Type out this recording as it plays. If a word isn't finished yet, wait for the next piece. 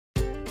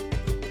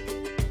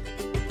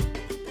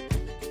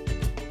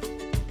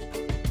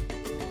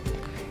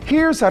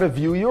Here's how to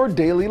view your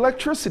daily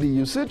electricity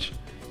usage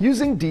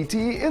using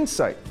DTE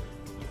Insight.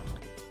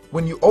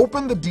 When you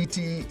open the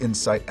DTE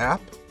Insight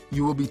app,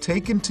 you will be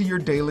taken to your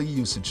daily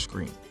usage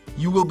screen.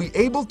 You will be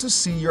able to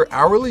see your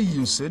hourly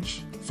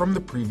usage from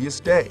the previous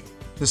day.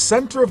 The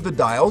center of the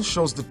dial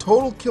shows the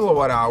total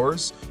kilowatt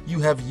hours you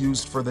have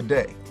used for the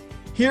day.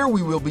 Here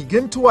we will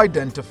begin to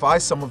identify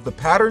some of the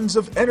patterns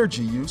of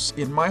energy use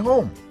in my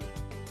home.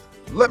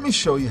 Let me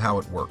show you how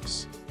it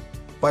works.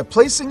 By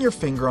placing your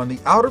finger on the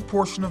outer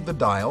portion of the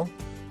dial,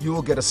 you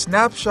will get a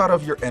snapshot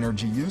of your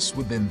energy use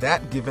within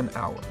that given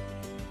hour.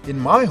 In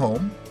my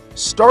home,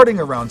 starting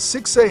around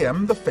 6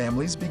 a.m., the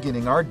family's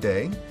beginning our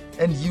day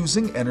and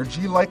using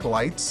energy like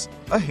lights,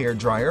 a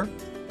hairdryer,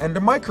 and a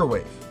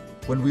microwave.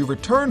 When we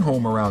return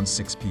home around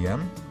 6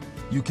 p.m.,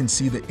 you can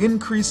see the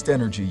increased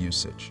energy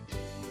usage.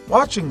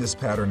 Watching this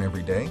pattern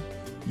every day,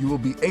 you will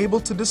be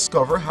able to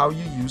discover how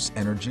you use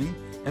energy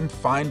and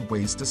find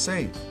ways to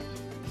save.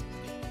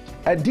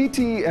 At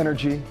DTE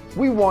Energy,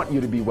 we want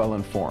you to be well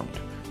informed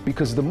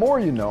because the more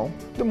you know,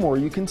 the more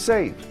you can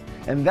save.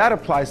 And that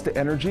applies to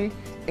energy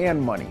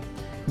and money.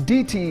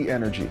 DTE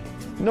Energy,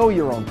 know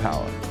your own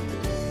power.